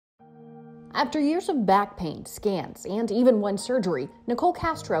After years of back pain, scans, and even one surgery, Nicole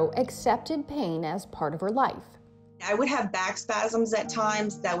Castro accepted pain as part of her life. I would have back spasms at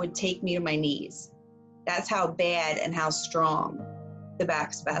times that would take me to my knees. That's how bad and how strong the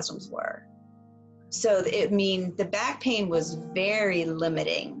back spasms were. So the back pain was very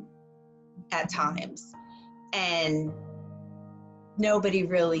limiting at times, and nobody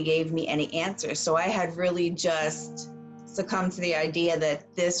really gave me any answers. So I had really just succumbed to the idea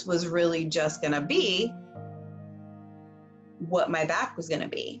that this was really just gonna be what my back was gonna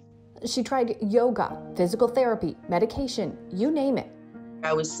be. She tried yoga, physical therapy, medication, you name it.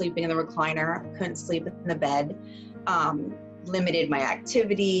 I was sleeping in the recliner, couldn't sleep in the bed, limited my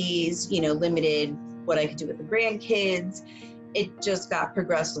activities, limited what I could do with the grandkids. It just got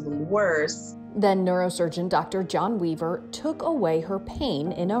progressively worse. Then neurosurgeon Dr. John Weaver took away her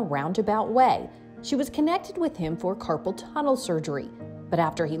pain in a roundabout way. She was connected with him for carpal tunnel surgery. But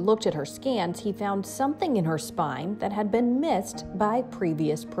after he looked at her scans, he found something in her spine that had been missed by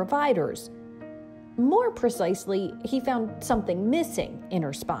previous providers. More precisely, he found something missing in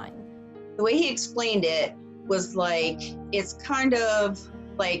her spine. The way he explained it was like, it's kind of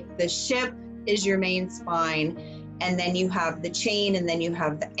like the ship is your main spine, and then you have the chain, and then you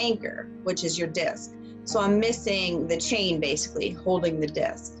have the anchor, which is your disc. So I'm missing the chain, basically, holding the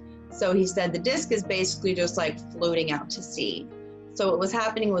disc. So he said the disc is basically just like floating out to sea. So what was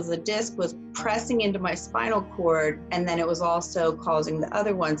happening was the disc was pressing into my spinal cord, and then it was also causing the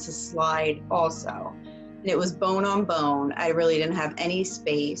other one to slide also. And it was bone on bone. I really didn't have any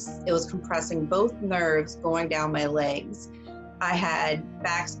space. It was compressing both nerves going down my legs. I had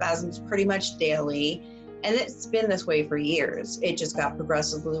back spasms pretty much daily, and it's been this way for years. It just got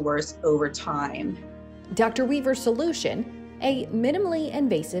progressively worse over time. Dr. Weaver's solution, a minimally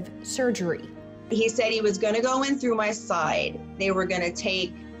invasive surgery. He said he was going to go in through my side. They were going to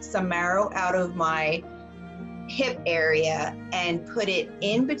take some marrow out of my hip area and put it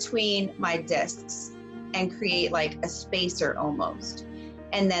in between my discs and create like a spacer almost.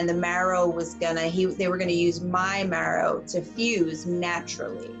 And then the marrow was they were going to use my marrow to fuse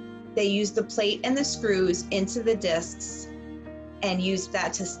naturally. They used the plate and the screws into the discs and used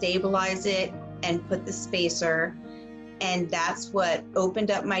that to stabilize it and put the spacer. And that's what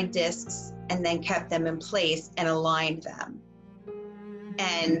opened up my discs and then kept them in place and aligned them.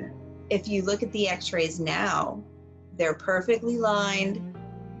 And if you look at the x-rays now, they're perfectly lined.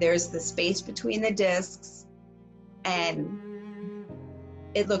 There's the space between the discs, and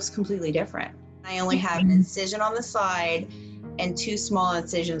it looks completely different. I only have an incision on the side and 2 small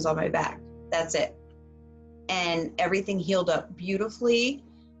incisions on my back. That's it. And everything healed up beautifully.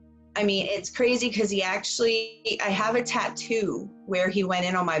 I mean, it's crazy because I have a tattoo where he went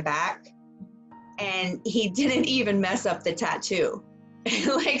in on my back, and he didn't even mess up the tattoo.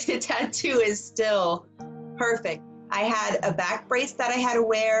 Like, the tattoo is still perfect. I had a back brace that I had to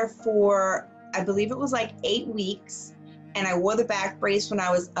wear for, I believe it was like 8 weeks. And I wore the back brace when I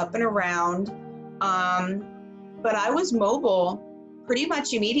was up and around. But I was mobile pretty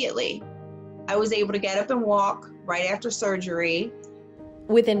much immediately. I was able to get up and walk right after surgery.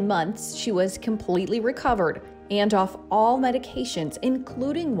 Within months, she was completely recovered and off all medications,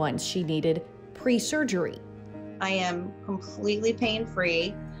 including ones she needed pre-surgery. I am completely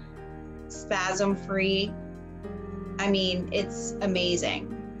pain-free, spasm-free. I mean, it's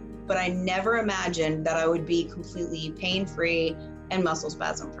amazing. But I never imagined that I would be completely pain-free and muscle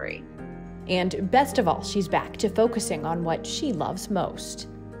spasm-free. And best of all, she's back to focusing on what she loves most.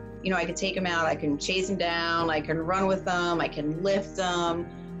 I can take them out, I can chase them down, I can run with them, I can lift them,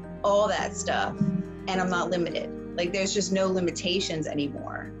 all that stuff. And I'm not limited. Like, there's just no limitations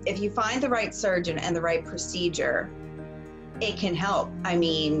anymore. If you find the right surgeon and the right procedure, it can help. I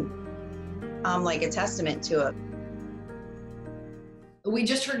mean, I'm like a testament to it. We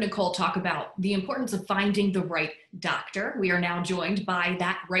just heard Nicole talk about the importance of finding the right doctor. We are now joined by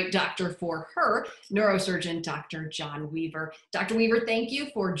that right doctor for her, neurosurgeon Dr. John Weaver. Dr. Weaver, thank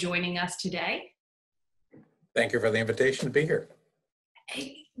you for joining us today. Thank you for the invitation to be here.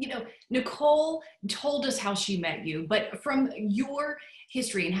 Hey, Nicole told us how she met you, but from your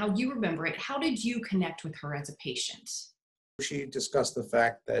history and how you remember it, how did you connect with her as a patient? She discussed the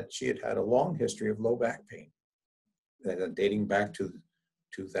fact that she had a long history of low back pain, dating back to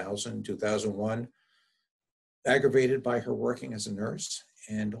 2000, 2001, aggravated by her working as a nurse,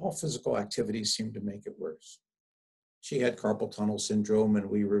 and all physical activities seemed to make it worse. She had carpal tunnel syndrome, and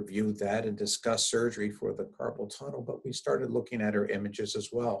we reviewed that and discussed surgery for the carpal tunnel, but we started looking at her images as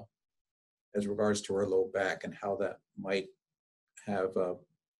well as regards to her low back and how that might have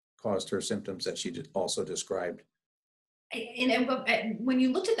caused her symptoms that she also described. And when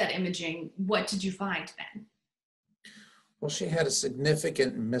you looked at that imaging, what did you find then? Well, she had a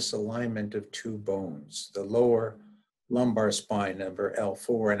significant misalignment of two bones, the lower lumbar spine, number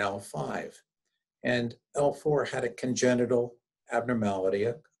L4 and L5. And L4 had a congenital abnormality,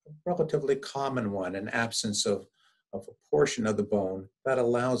 a relatively common one, an absence of a portion of the bone that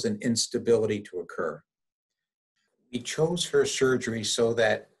allows an instability to occur. We chose her surgery so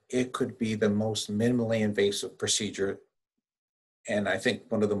that it could be the most minimally invasive procedure, and I think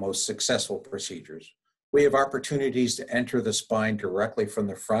one of the most successful procedures. We have opportunities to enter the spine directly from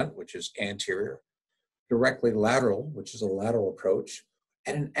the front, which is anterior, directly lateral, which is a lateral approach,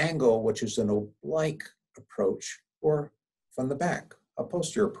 at an angle, which is an oblique approach, or from the back, a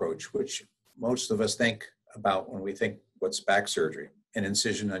posterior approach, which most of us think about when we think what's back surgery, an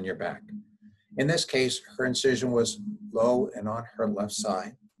incision on your back. In this case, her incision was low and on her left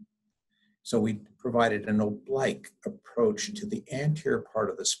side. So we provided an oblique approach to the anterior part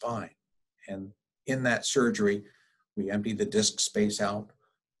of the spine. And in that surgery, we emptied the disc space out,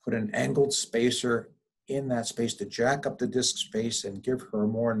 put an angled spacer in that space to jack up the disc space and give her a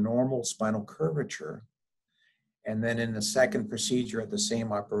more normal spinal curvature. And then in the second procedure at the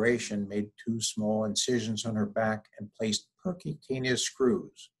same operation, made two small incisions on her back and placed percutaneous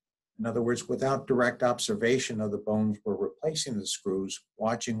screws. In other words, without direct observation of the bones we're replacing the screws,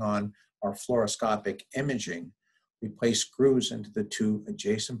 watching on our fluoroscopic imaging, we placed screws into the two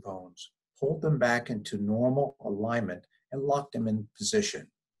adjacent bones, pulled them back into normal alignment, and locked them in position.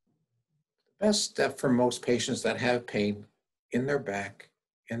 The best step for most patients that have pain in their back,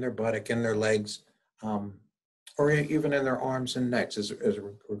 in their buttock, in their legs, or even in their arms and necks as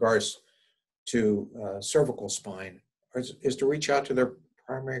regards to cervical spine, is to reach out to their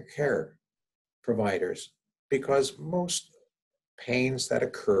primary care providers, because most pains that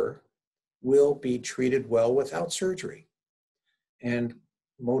occur will be treated well without surgery. And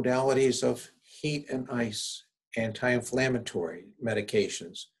modalities of heat and ice, anti-inflammatory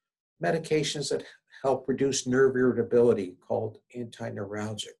medications, medications that help reduce nerve irritability called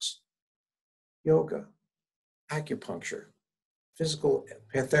antineuralgics, yoga, acupuncture, physical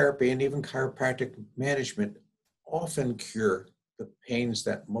therapy, and even chiropractic management often cure the pains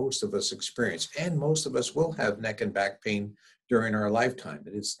that most of us experience. And most of us will have neck and back pain during our lifetime.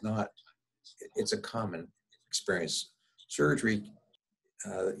 It's a common experience. Surgery,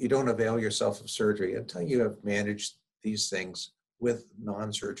 you don't avail yourself of surgery until you have managed these things with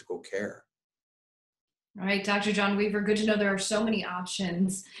non-surgical care. All right, Dr. John Weaver, good to know there are so many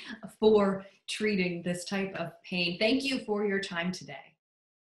options for treating this type of pain. Thank you for your time today.